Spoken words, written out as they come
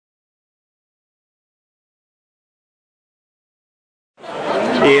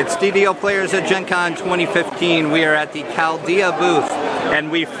It's DDO Players at Gen Con 2015. We are at the Chaldea booth, and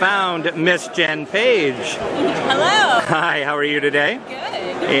we found Miss Jen Page. Hello. Hi, how are you today? Good.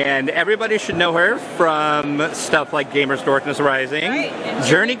 And everybody should know her from stuff like Gamers Dorkness Rising, right.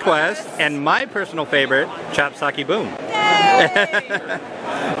 Journey Quest, and my personal favorite, Chop Saki Boom. Yay!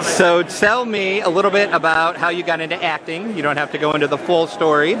 So tell me a little bit about how you got into acting. You don't have to go into the full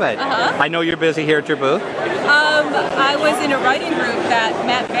story, but I know you're busy here at your booth. I was in a writing group that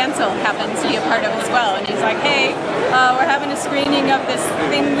Matt Bansel happens to be a part of as well, and he's like, hey, we're having a screening of this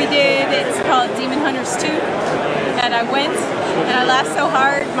thing we did. It's called Demon Hunters 2. And I went, and I laughed so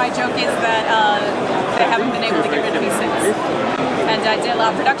hard. My joke is that they haven't been able to get rid of me since. And I did a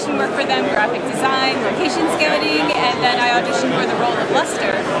lot of production work for them, graphic design, location scouting, and then I auditioned for the role of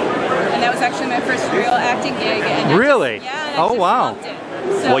Lester. And that was actually my first real acting gig. And really? Yeah, and oh, wow. Loved it.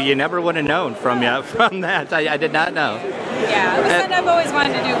 So, well, you never would have known from that. I did not know. Yeah, it was something I've always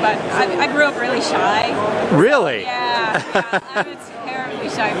wanted to do, but I grew up really shy. Really? Yeah, I'm a terribly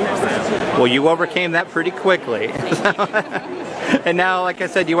shy person. Well, you overcame that pretty quickly. And now, like I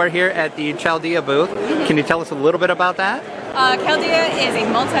said, you are here at the Chaldea booth. Can you tell us a little bit about that? Chaldea is a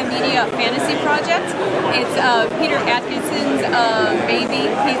multimedia fantasy project. It's Peter Atkinson's baby.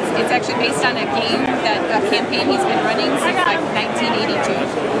 It's actually based on a game, a campaign he's been running since like 1982.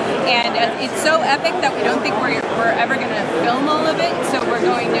 And it's so epic that we don't think we're ever going to film all of it. So we're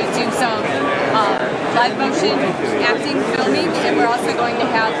going to do some live motion acting filming, and we're also going to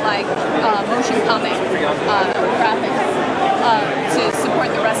have like motion comic graphics to support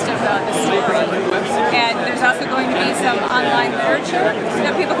the rest of the story. And there's also going to be some online literature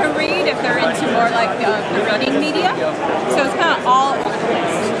that people can read if they're into more like the reading media. So it's kind of all over the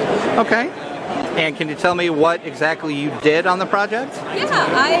place. Okay. And can you tell me what exactly you did on the project? Yeah,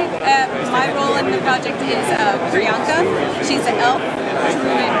 my role in the project is Priyanka. She's an elf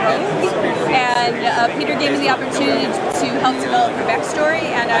druid rogue, and Peter gave me the opportunity to help develop her backstory,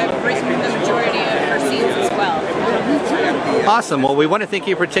 and I've written the majority of her scenes as well. Awesome. Well, we want to thank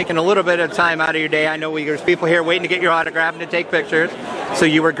you for taking a little bit of time out of your day. I know there's people here waiting to get your autograph and to take pictures, so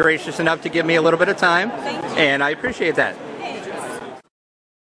you were gracious enough to give me a little bit of time, Thank you. And I appreciate that.